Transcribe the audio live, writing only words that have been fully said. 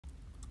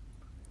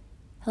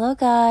Hello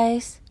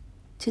guys!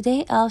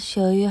 Today I'll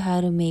show you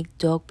how to make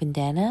dog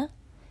bandana.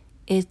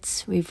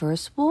 It's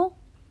reversible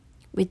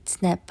with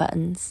snap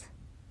buttons.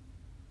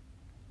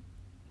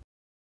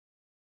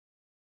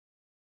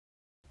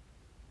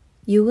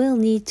 You will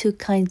need two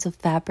kinds of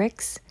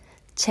fabrics.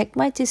 Check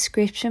my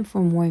description for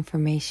more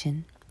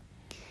information.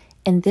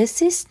 And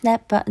this is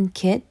snap button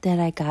kit that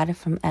I got it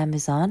from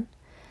Amazon.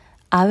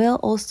 I will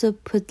also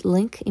put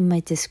link in my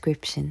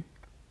description.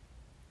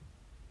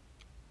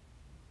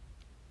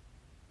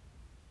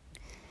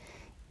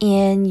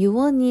 And you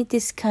will need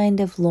this kind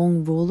of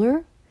long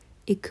ruler.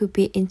 It could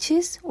be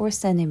inches or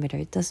centimeter,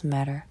 it doesn't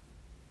matter.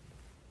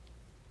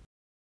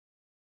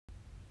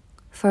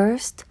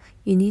 First,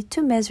 you need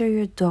to measure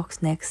your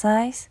dog's neck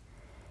size.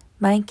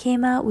 Mine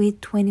came out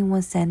with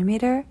 21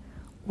 centimeter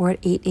or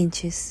 8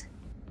 inches.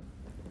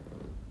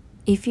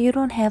 If you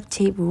don't have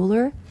tape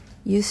ruler,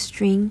 use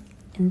string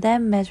and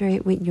then measure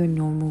it with your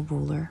normal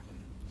ruler.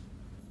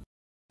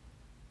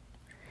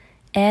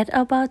 Add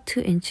about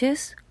 2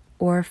 inches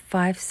or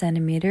 5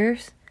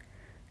 centimeters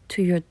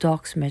to your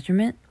dog's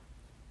measurement.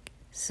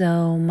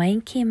 So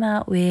mine came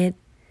out with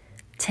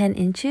 10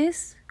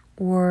 inches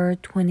or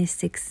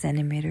 26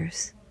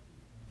 centimeters.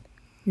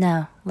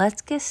 Now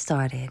let's get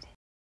started.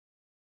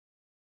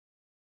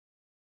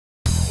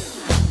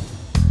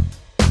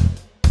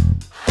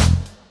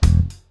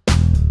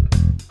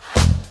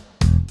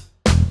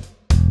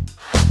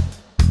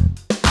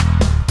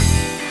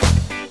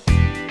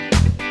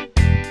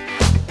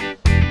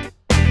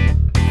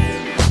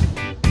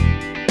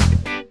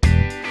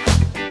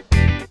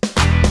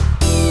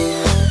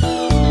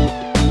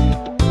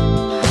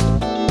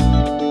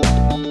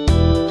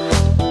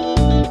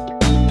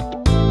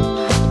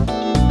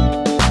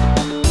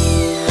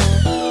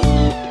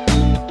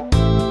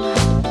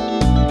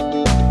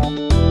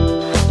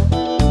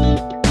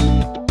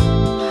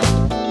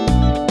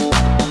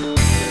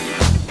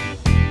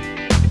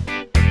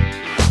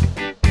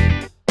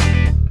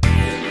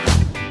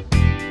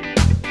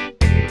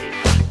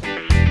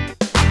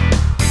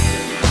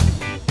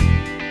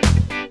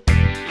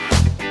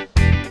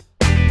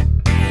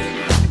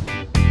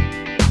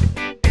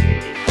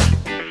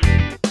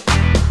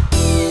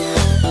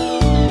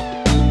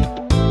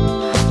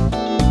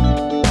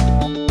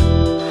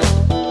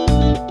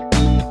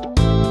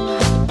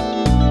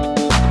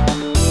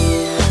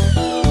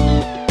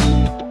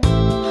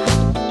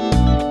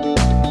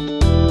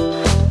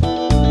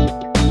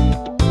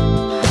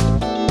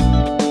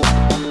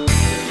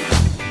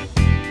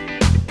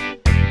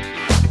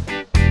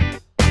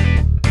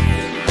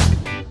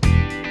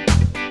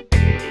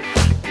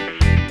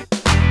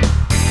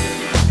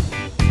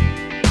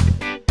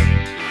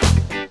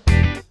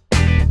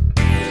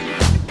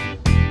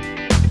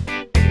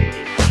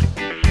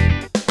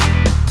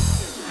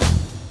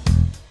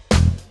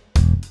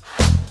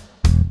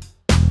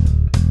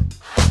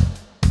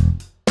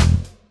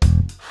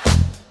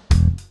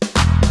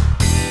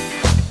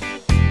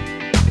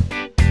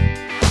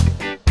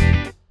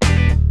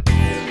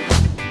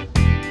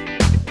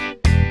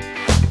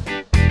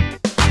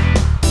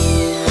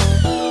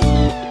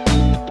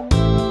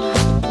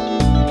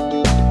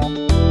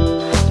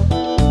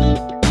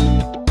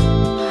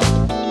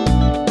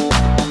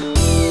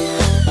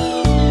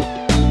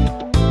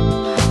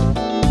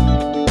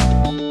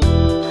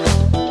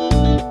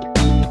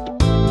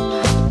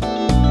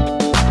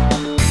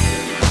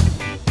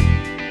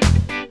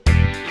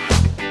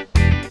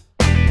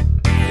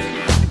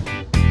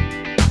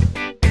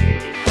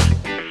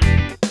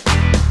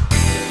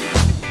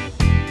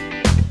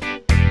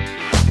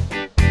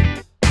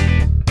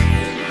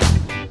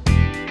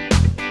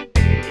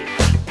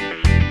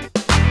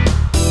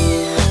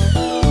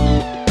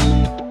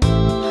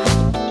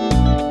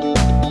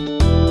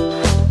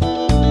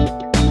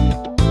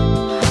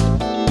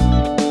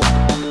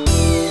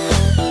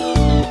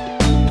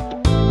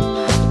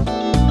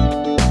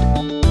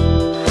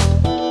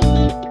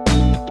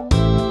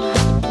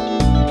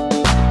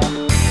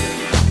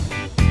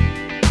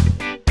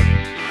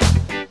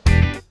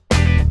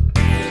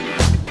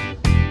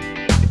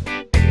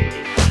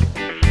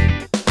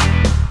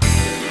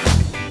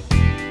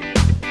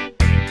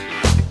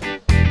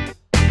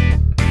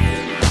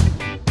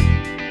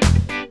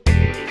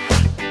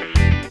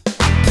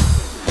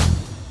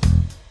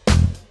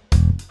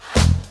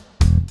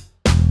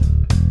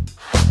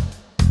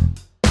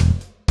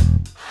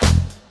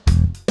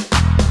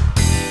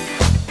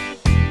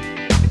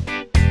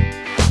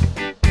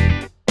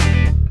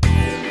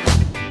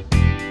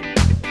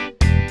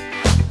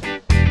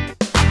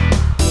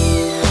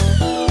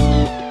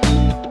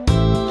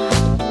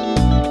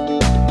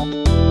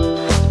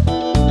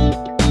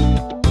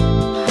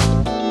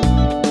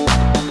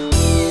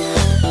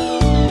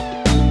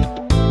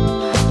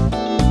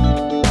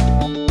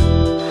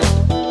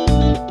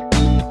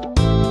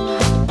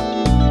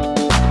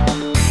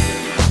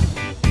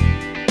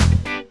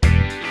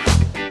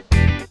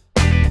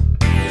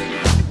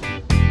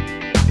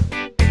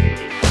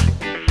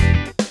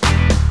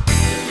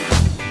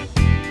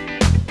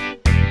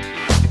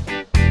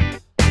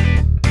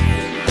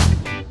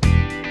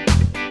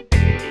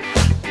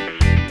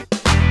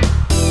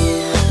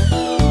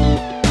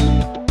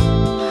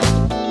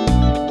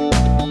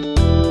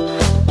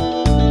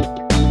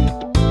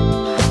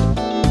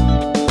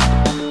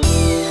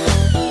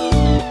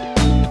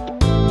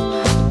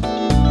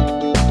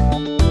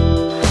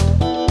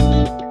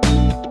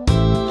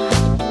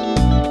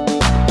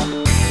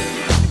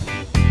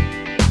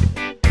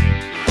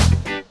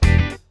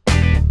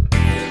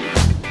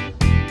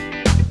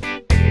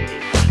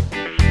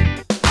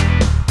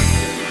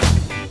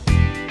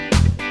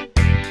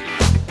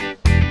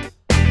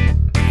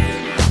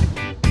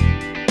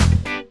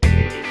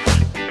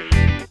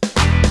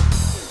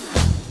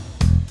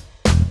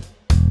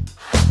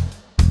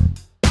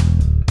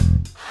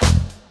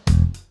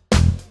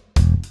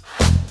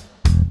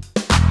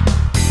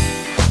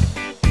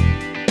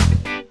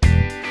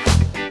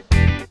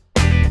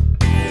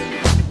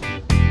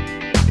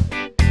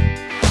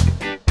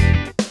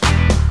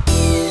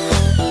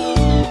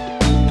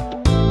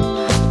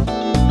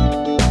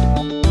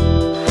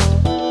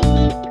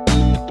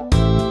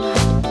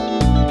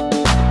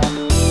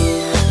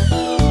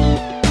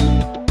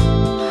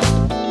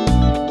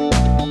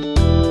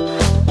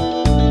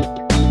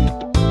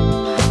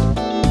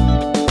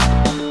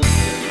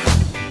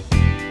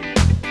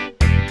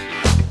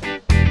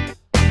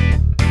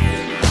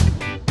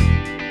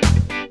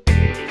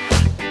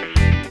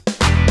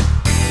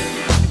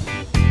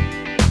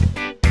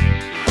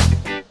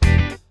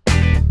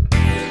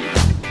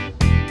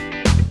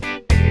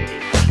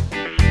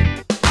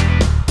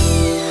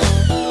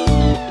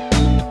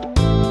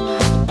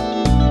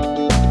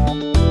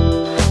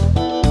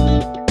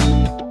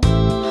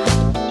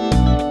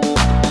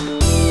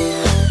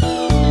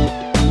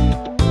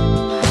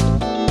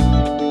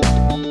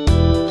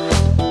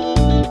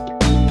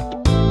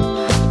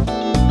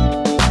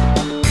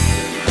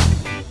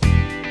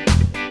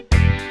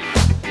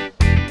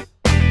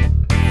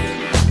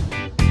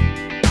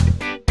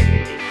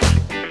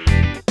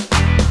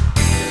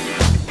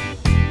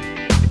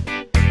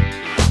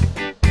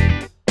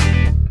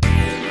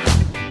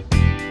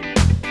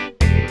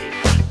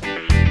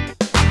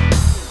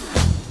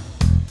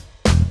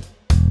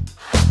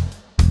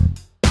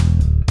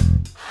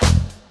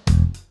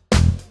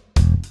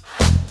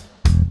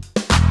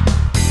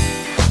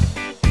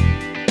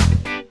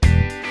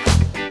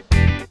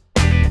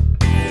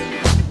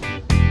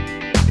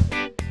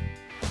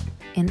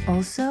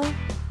 Also,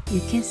 you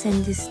can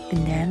send this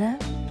bandana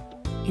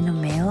in a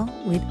mail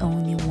with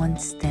only one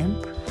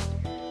stamp.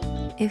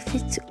 If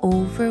it's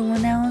over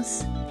 1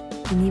 ounce,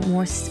 you need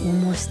one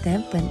more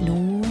stamp, but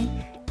normally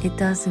it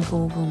doesn't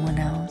go over 1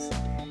 ounce.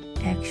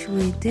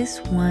 Actually,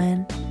 this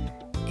one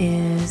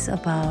is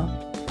about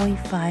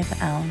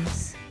 0.5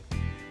 ounce,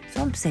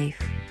 so I'm safe.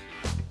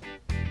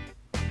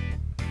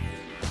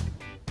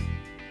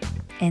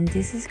 And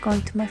this is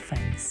going to my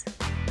friends.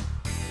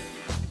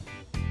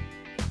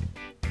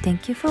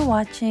 Thank you for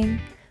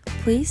watching.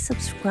 Please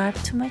subscribe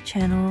to my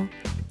channel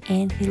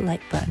and hit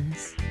like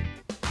buttons.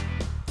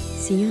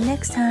 See you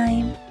next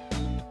time.